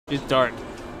It's dark.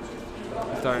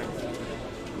 It's dark.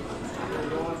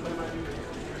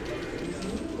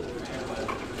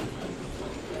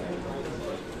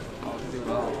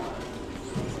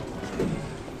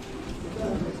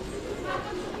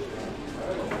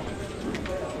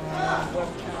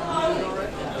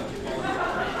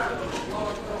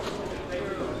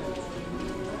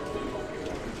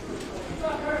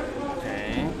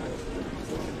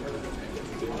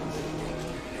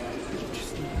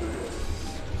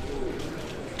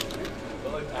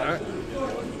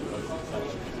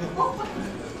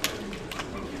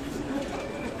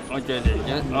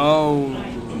 Oh,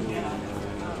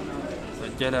 so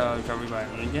get a recovery by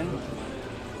Lincoln.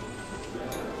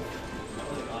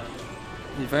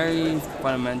 He's very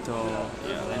fundamental,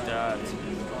 yeah, like that.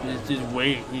 Just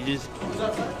wait. He just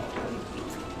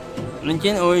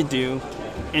Lincoln always do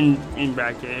in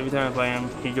bracket. Every time I play him,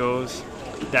 he goes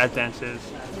dash dances.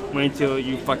 Wait until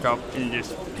you fuck up and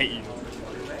just hit you.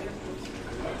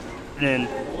 And then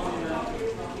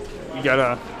you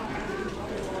gotta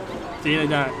stay like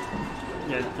that.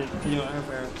 Yeah, you know,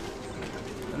 everywhere.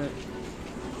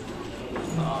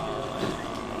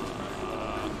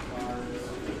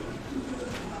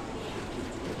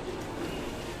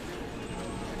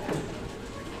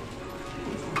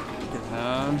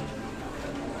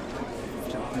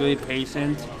 Really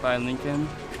patient by Lincoln.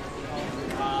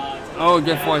 Oh,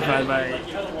 good force by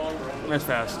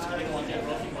Restfest.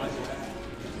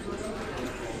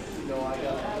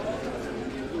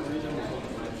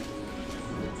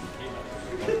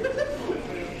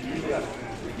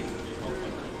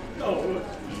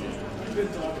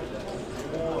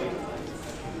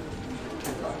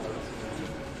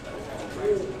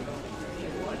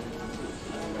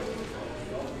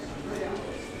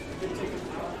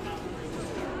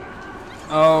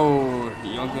 Oh,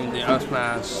 you're going to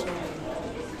Smash.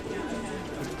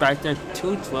 Back there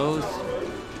too close.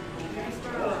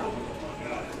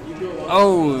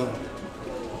 Oh.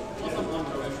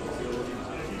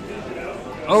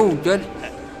 Oh, good.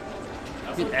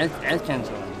 Good edge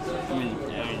cancel.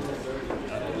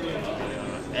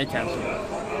 Edge cancel.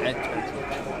 Edge cancel.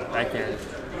 Back there.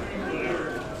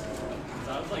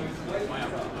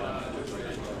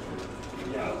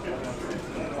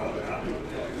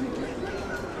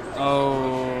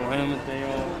 Oh, hey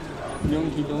Mateo.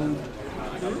 Yonky Dong.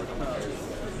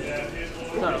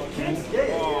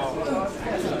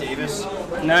 Davis.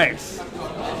 Nice.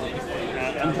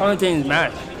 I'm commentating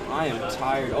Smash. I am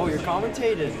tired. Oh, you're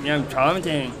commentating? Yeah, I'm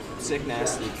commentating. Sick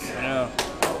nasty. I know.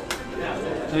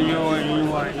 So you're in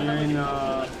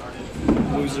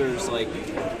losers, like,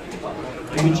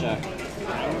 let me check.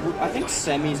 I think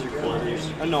semis or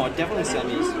quarters. Oh, no, definitely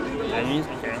semis. Semis?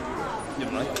 Okay.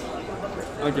 Good luck.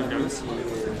 Okay, go.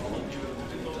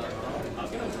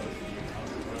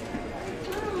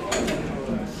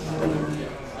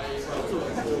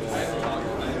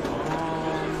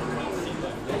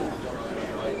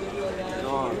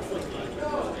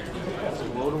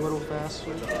 Load a little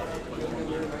faster.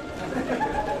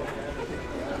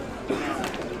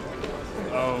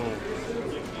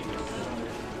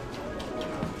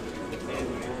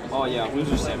 Oh yeah,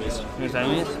 loser semis. Loser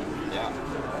semis? Yeah.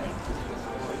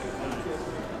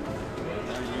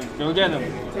 Go get him.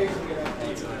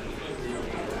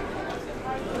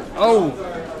 Oh!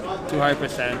 Too high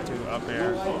percent to up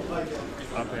air.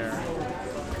 Up air.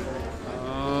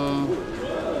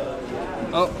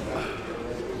 Oh.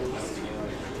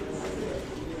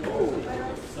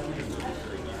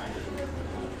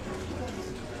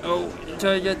 Oh,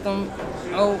 try to get them.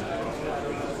 Oh.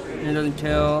 It doesn't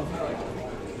kill.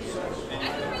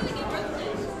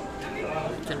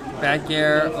 Back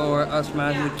air or a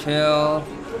smash would kill.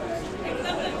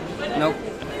 Nope.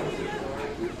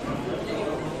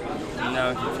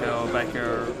 No, it can kill. Back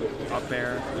air, up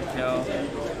air would kill.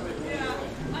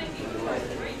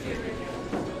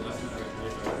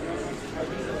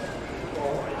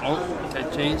 Oh, dead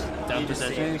chase. Down to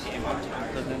dead chase.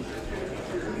 Doesn't.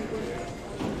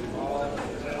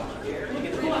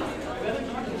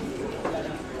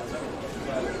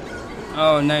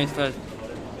 Oh, nice. That's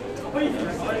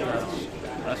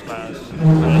fast.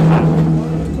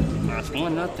 That's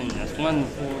 1-0. That's one.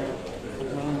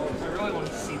 I really want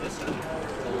to see this.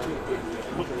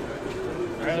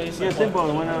 Yeah,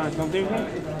 simple. Wanna come through here?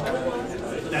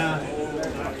 Nah.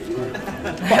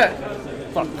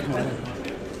 Fuck.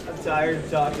 I'm tired of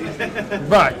talking.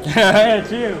 Fuck.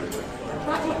 It's you.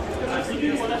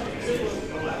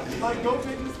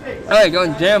 Alright, go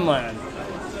Jamland.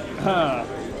 Huh.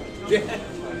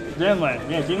 Jamland.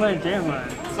 Yeah, Jamland.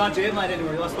 It's not Jamland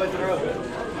anymore. You lost twice in a row.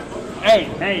 Hey.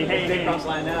 Big cross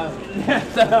line now.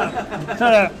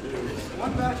 Shut up.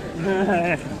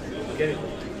 Okay.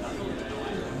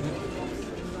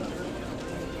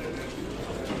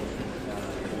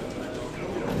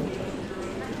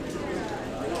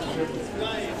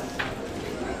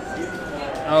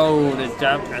 Oh, the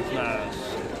jab and smash.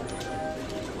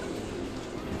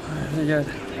 Really good.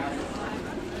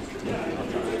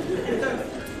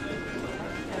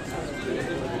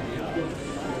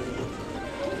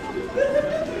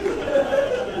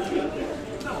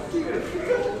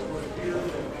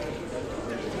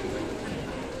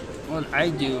 What I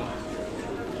do?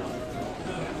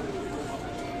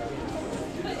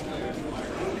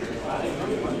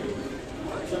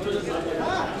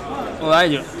 What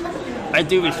I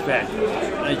do respect.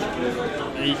 Like,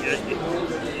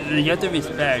 you have to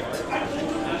respect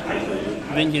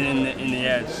Lincoln in the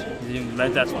edge.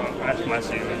 That's my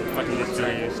thing. Fucking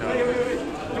destroy you. So you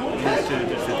should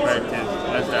disrespect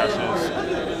his dashes.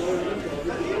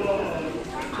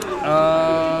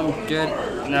 Good.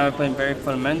 Now we're playing very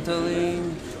fundamentally.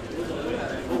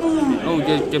 Oh,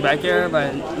 good back air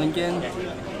by Lincoln.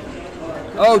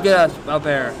 Oh, good up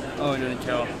air. Oh, didn't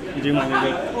kill. Gym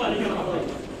line.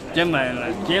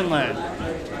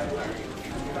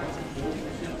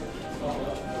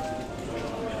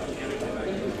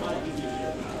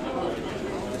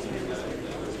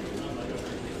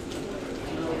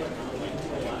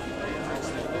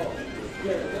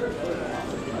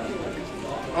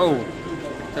 Oh,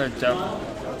 good job.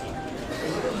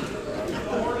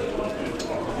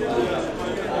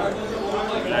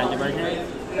 Can I get back here?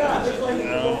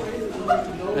 No.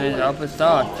 And up a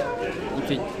start.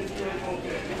 Okay.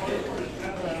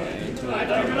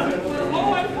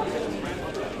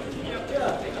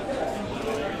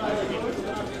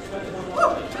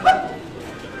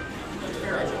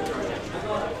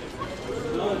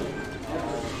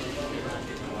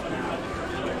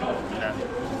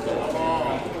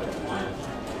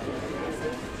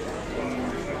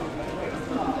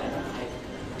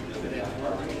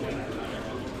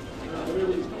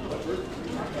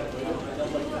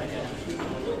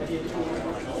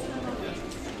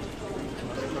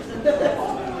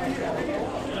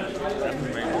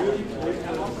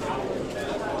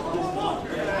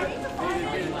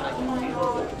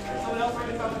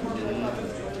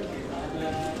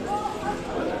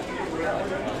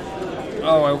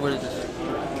 Oh, I would have just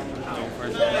go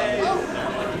first.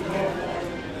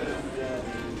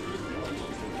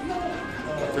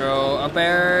 Throw up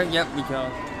air. Yep, we kill.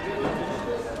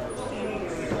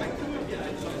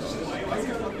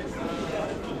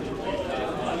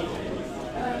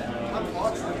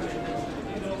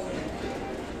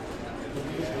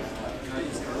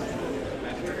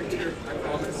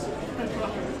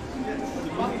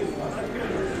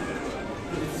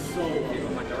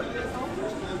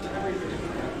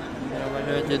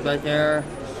 Get back there.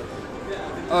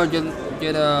 Oh, get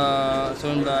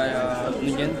soon by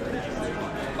Lincoln.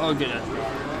 Oh, get it.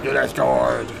 Get it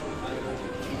stored.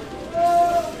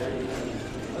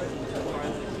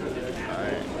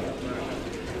 Alright.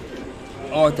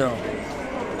 Auto.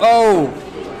 Oh!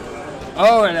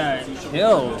 Oh, and that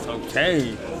kills.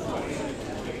 Okay.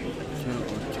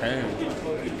 Okay.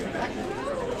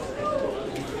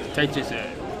 Take this in.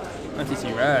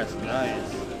 RTC rest.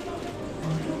 Nice.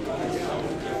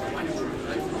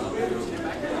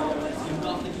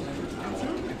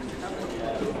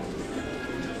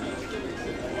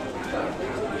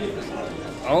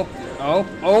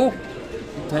 Oh!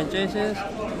 10 chases?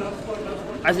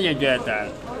 I think you're good at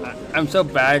that. I'm so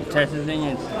bad at chasing,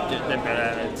 it's they're better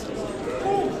at it.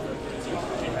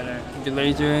 Good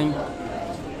lasering.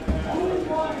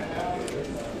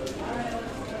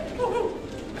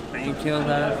 Can you kill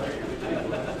that?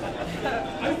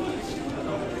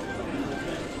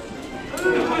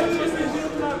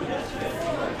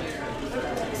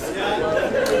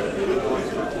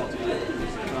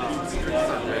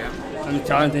 I'm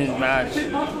commentating the match.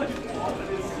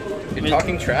 You're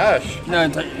talking trash. No,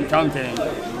 I'm commentating.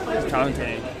 I'm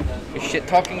commentating. You're shit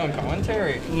talking on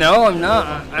commentary. No, I'm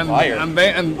not. I'm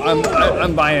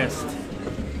biased.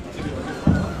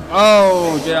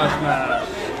 Oh, get out smash.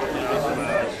 Get out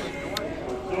smash.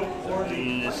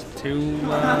 It's too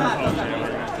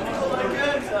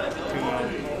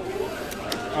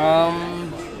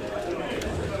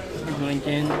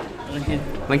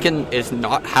Lincoln is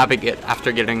not having it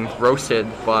after getting roasted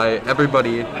by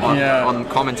everybody on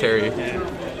commentary. Yeah.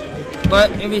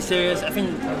 But to be serious, I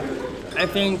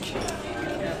think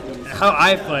how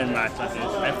I play in matches like this,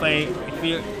 I play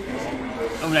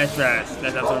that's rest.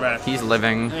 That's also rest. He's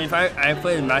living. If I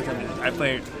play in matches like this, I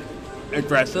play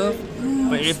aggressive.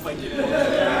 But if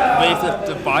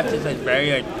the bot is like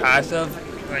very like passive,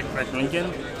 like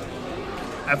Lincoln,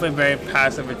 I play very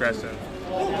passive aggressive.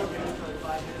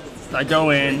 So I go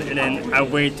in and then I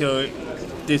wait till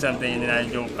do something and then I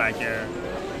go back here.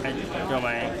 I go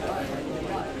my.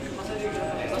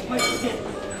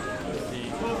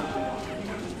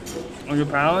 Oh, you're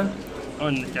prowling?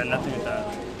 Oh, got nothing with that.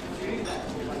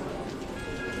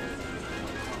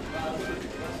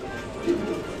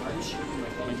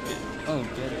 Oh,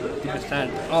 good.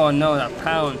 50%. Oh no, that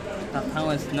pound. That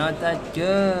pound is not that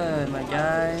good, my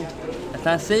guy. That's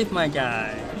not safe, my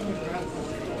guy.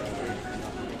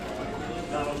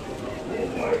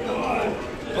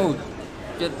 Oh,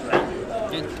 good.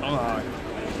 Good. Oh,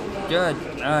 good.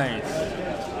 Nice.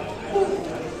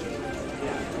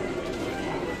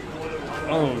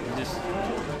 Oh, just.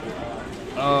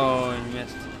 Oh, you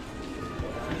missed.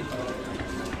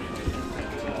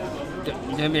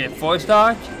 You gonna be a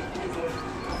 4-star?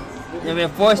 You gonna be a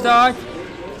 4-star?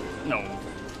 No.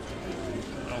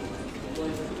 No.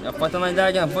 You put them like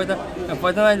that? You put them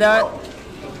like that?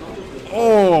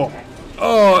 Oh!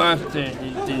 Oh, after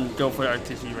he didn't go for the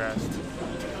RTC rest.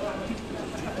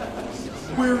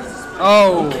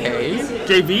 Oh! Okay.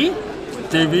 JV?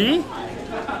 JV?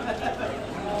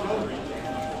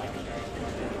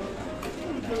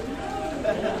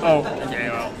 Oh, okay,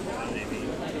 well.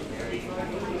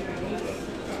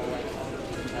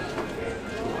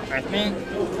 I think.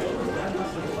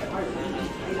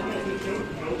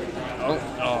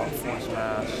 Oh, full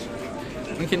smash.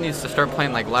 Lincoln needs to start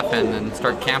playing like left end and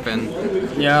start camping.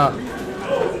 Yeah.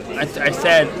 I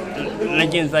said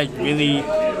Lincoln's like really.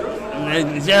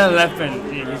 It's yeah, left end.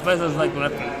 His special's like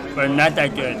left end, but not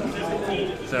that good.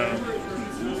 So,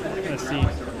 let's see.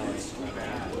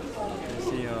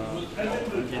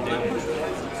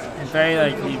 He's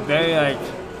very like,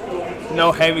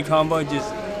 no heavy combo,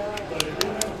 just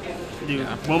do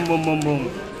boom, boom, boom,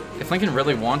 boom. If Lincoln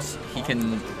really wants, he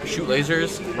can shoot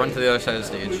lasers, run to the other side of the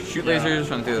stage. Shoot lasers,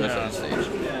 run to the other side of the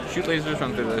stage. Shoot lasers,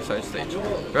 run to the other side of the stage.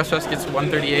 Restfest gets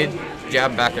 138,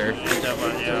 jab backer.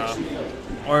 Yeah.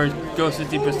 Or go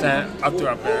 60% up to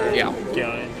up air. Yeah.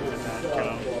 Kill him.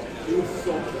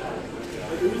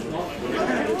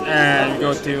 And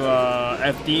go to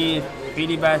FD,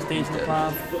 PD backstage to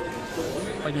pop.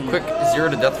 Quick 0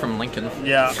 to death from Lincoln.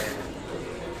 Yeah.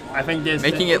 I think this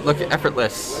making it look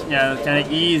effortless. Yeah, it's kind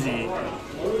of easy. I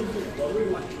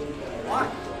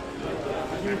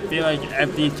feel like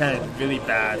FD kind of really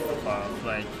bad for pop.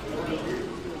 Like,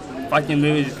 fucking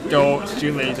literally just go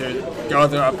shoot lasers, go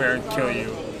to up air and kill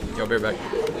you. Go bear back.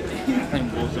 Like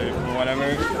bullshit or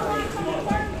whatever.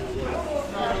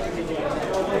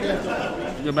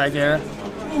 Go back here.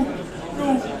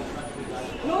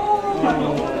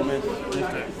 Oh, missed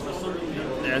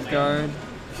it. There's guard.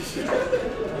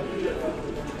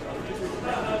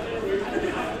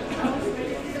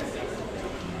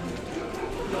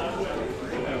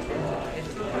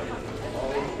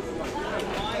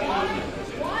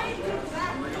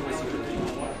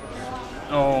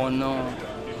 Oh no.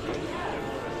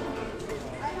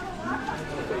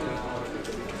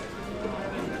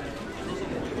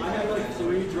 I have like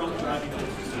 3 drunk driving notes.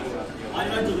 I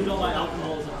had to delete all my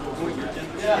alcoholism.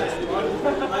 Yeah. I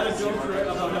had a joke for it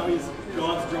about how he's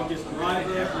God's drunkest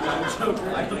driver. I had a joke for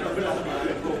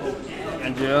it.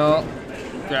 And Jill.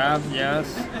 Grab, yes.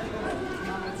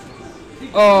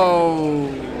 Oh!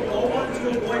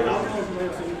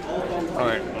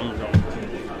 Alright, I'm gonna go.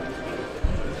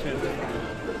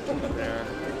 There.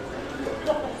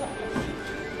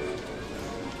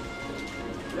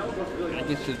 I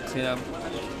guess to set up.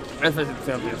 Restfest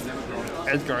itself is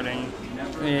edge guarding.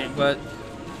 But.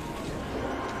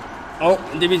 Oh,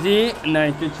 DBZ.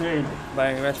 Nice, good trade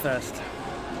by Restfest.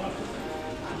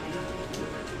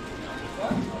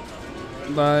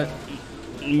 But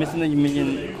missing the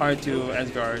minion part to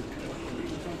Asgard.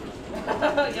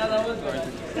 Yeah, that was hard.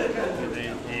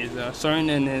 He's Soren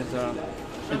and his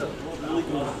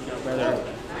brother.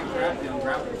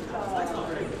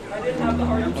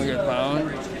 Okay, found.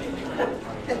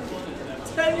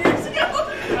 10 years ago!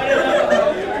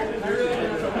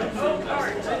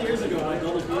 10 years ago, I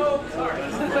double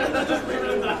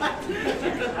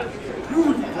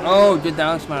Oh, good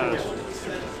down smash.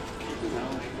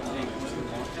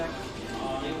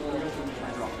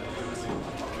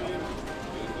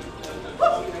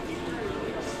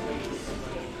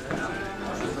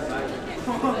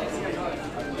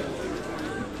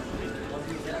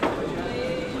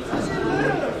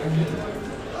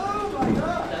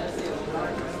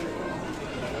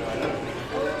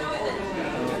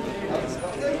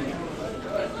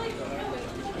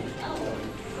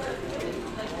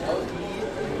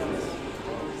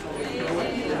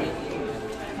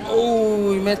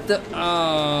 Oh, we missed the.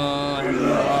 Oh,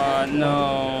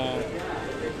 no.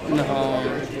 No.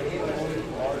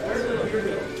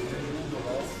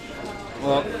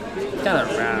 Well, it's kind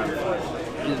of wrap.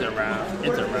 It's a wrap.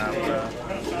 It's a wrap, bro.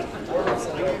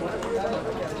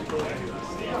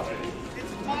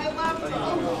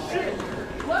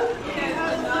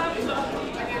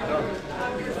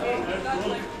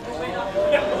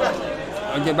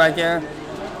 I'll get back there.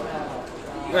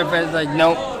 Restfest like,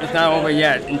 nope, it's not over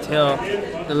yet until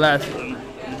the last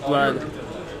blood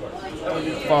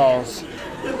falls.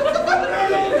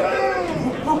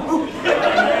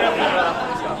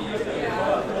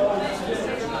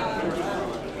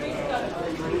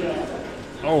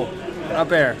 Oh, up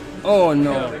there. Oh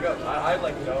no. I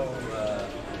like no.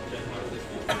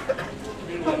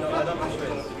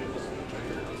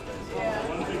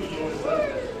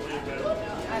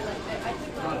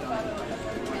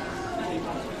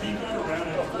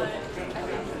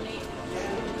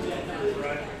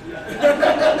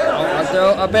 Also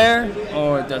up there?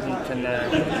 Oh, it doesn't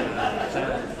connect.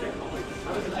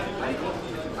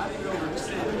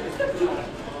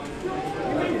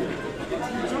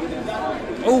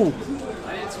 Oh!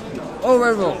 Oh,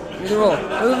 red roll. Red roll.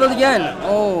 Red roll again.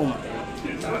 Oh.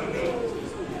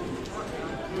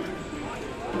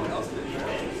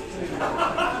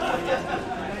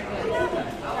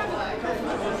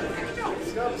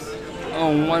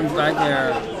 Oh, one back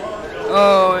there.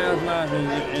 Oh, it's not.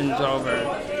 It's over.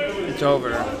 It's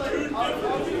over.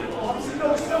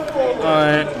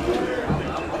 Alright.